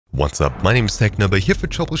What's up, my name is TechNobo here for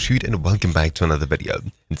Troubleshoot and welcome back to another video.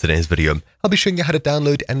 In today's video, I'll be showing you how to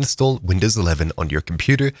download and install Windows 11 on your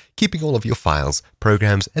computer, keeping all of your files,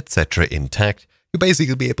 programs, etc. intact. You'll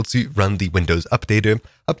basically be able to run the Windows Updater,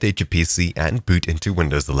 update your PC, and boot into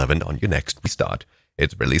Windows 11 on your next restart.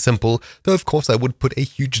 It's really simple, though of course I would put a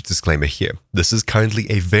huge disclaimer here. This is currently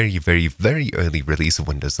a very early release of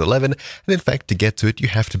Windows 11, and in fact to get to it you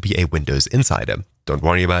have to be a Windows insider. Don't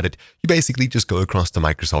worry about it, you basically just go across to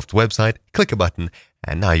Microsoft's website, click a button,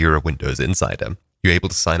 and now you're a Windows insider. You're able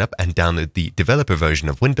to sign up and download the developer version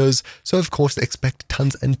of Windows, so of course expect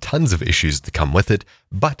tons and tons of issues to come with it,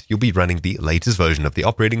 but you'll be running the latest version of the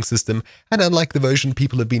operating system, and unlike the version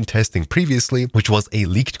people have been testing previously, which was a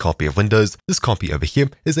leaked copy of Windows, this copy over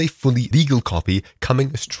here is a fully legal copy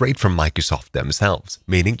coming straight from Microsoft themselves,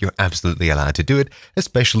 meaning you're absolutely allowed to do it,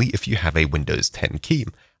 especially if you have a Windows 10 key.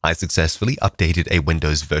 I successfully updated a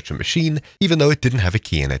Windows virtual machine, even though it didn't have a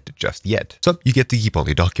key in it just yet. So you get to keep all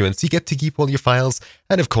your documents, you get to keep all your files,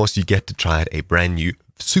 and of course you get to try out a brand new,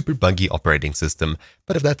 super buggy operating system.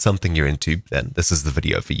 But if that's something you're into, then this is the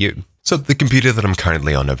video for you. So the computer that I'm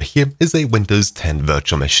currently on over here is a Windows 10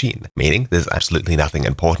 virtual machine, meaning there's absolutely nothing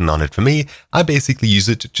important on it for me. I basically use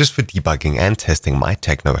it just for debugging and testing my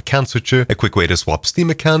Techno account switcher, a quick way to swap Steam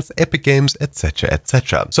accounts, Epic Games, etc,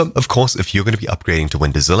 etc. So of course, if you're going to be upgrading to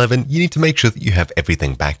Windows 11, you need to make sure that you have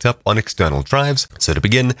everything backed up on external drives. So to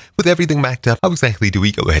begin, with everything backed up, how exactly do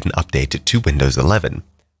we go ahead and update it to Windows 11?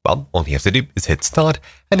 Well, all you have to do is hit Start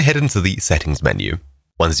and head into the Settings menu.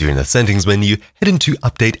 Once you're in the Settings menu, head into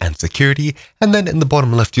Update and Security, and then in the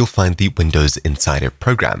bottom left you'll find the Windows Insider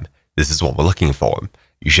program. This is what we're looking for.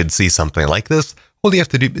 You should see something like this. All you have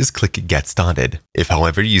to do is click Get Started. If,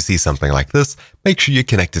 however, you see something like this, make sure you're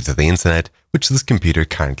connected to the internet, which this computer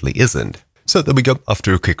currently isn't. So there we go.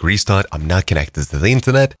 After a quick restart, I'm now connected to the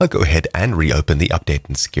internet. I'll go ahead and reopen the Update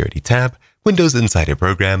and Security tab, Windows Insider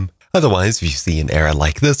program. Otherwise, if you see an error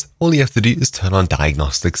like this, all you have to do is turn on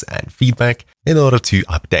diagnostics and feedback in order to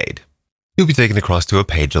update. You'll be taken across to a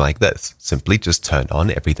page like this. Simply just turn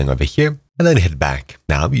on everything over here and then hit back.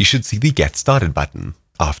 Now you should see the Get Started button.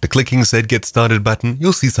 After clicking said Get Started button,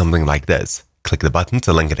 you'll see something like this. Click the button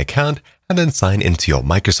to link an account and then sign into your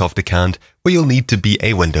Microsoft account, where you'll need to be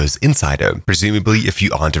a Windows Insider. Presumably, if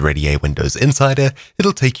you aren't already a Windows Insider,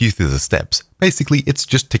 it'll take you through the steps. Basically, it's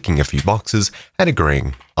just ticking a few boxes and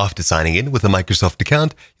agreeing. After signing in with a Microsoft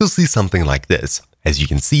account, you'll see something like this. As you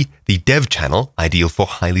can see, the Dev channel, ideal for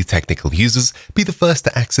highly technical users, be the first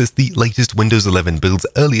to access the latest Windows 11 builds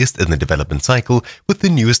earliest in the development cycle with the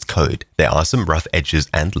newest code. There are some rough edges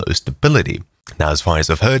and low stability. Now, as far as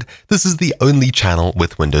I've heard, this is the only channel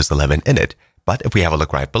with Windows 11 in it. But if we have a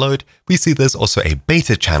look right below it, we see there's also a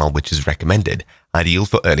beta channel which is recommended. Ideal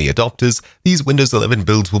for early adopters, these Windows 11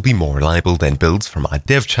 builds will be more reliable than builds from our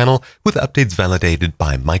Dev channel with updates validated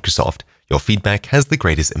by Microsoft. Your feedback has the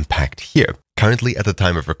greatest impact here. Currently, at the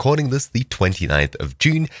time of recording this, the 29th of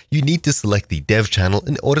June, you need to select the Dev channel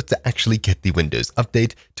in order to actually get the Windows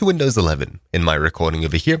update to Windows 11. In my recording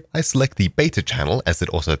over here, I select the Beta channel as it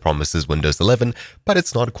also promises Windows 11, but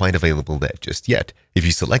it's not quite available there just yet. If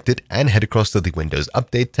you select it and head across to the Windows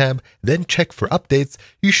Update tab, then check for updates,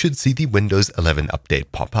 you should see the Windows 11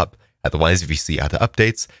 update pop up. Otherwise, if you see other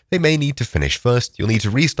updates, they may need to finish first, you'll need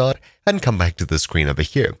to restart and come back to the screen over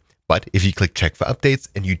here. But if you click check for updates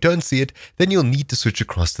and you don't see it, then you'll need to switch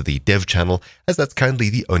across to the Dev channel, as that's currently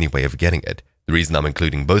the only way of getting it. The reason I'm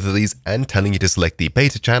including both of these and telling you to select the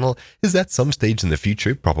Beta channel is that some stage in the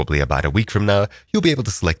future, probably about a week from now, you'll be able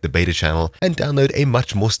to select the Beta channel and download a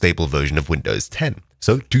much more stable version of Windows 10.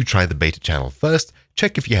 So do try the Beta channel first,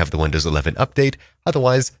 check if you have the Windows 11 update,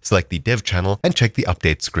 otherwise select the Dev channel and check the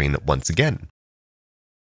update screen once again.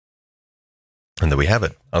 And there we have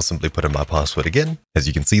it. I'll simply put in my password again. As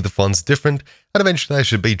you can see, the font's different, and eventually I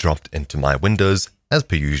should be dropped into my Windows as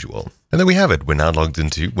per usual. And there we have it. We're now logged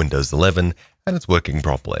into Windows 11, and it's working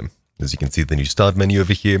properly. As you can see, the new Start menu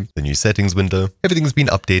over here, the new Settings window, everything's been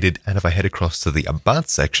updated, and if I head across to the About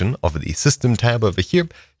section of the System tab over here,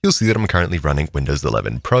 you'll see that I'm currently running Windows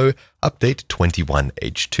 11 Pro Update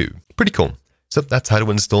 21H2. Pretty cool. So that's how to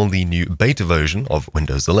install the new beta version of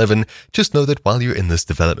Windows 11. Just know that while you're in this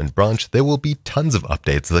development branch, there will be tons of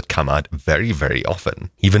updates that come out very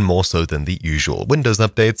often, even more so than the usual Windows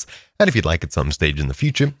updates. And if you'd like at some stage in the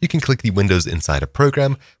future, you can click the Windows Insider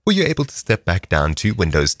program, where you're able to step back down to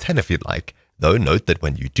Windows 10 if you'd like. Though note that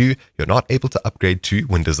when you do, you're not able to upgrade to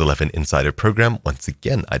Windows 11 Insider program once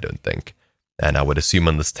again, I don't think. And I would assume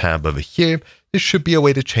on this tab over here, there should be a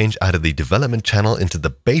way to change out of the development channel into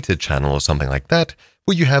the beta channel or something like that,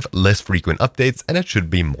 where you have less frequent updates and it should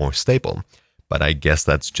be more stable. But I guess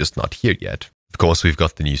that's just not here yet. Of course, we've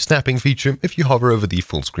got the new snapping feature if you hover over the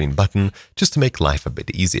full screen button just to make life a bit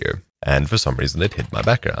easier. And for some reason it hid my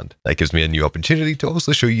background. That gives me a new opportunity to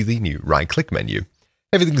also show you the new right-click menu.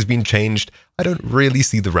 Everything's been changed. I don't really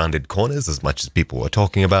see the rounded corners as much as people were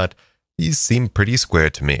talking about. These seem pretty square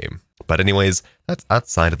to me. But anyways, that's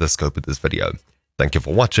outside of the scope of this video. Thank you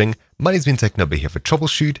for watching. My name's been TechNubber here for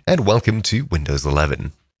Troubleshoot, and welcome to Windows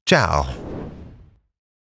 11. Ciao!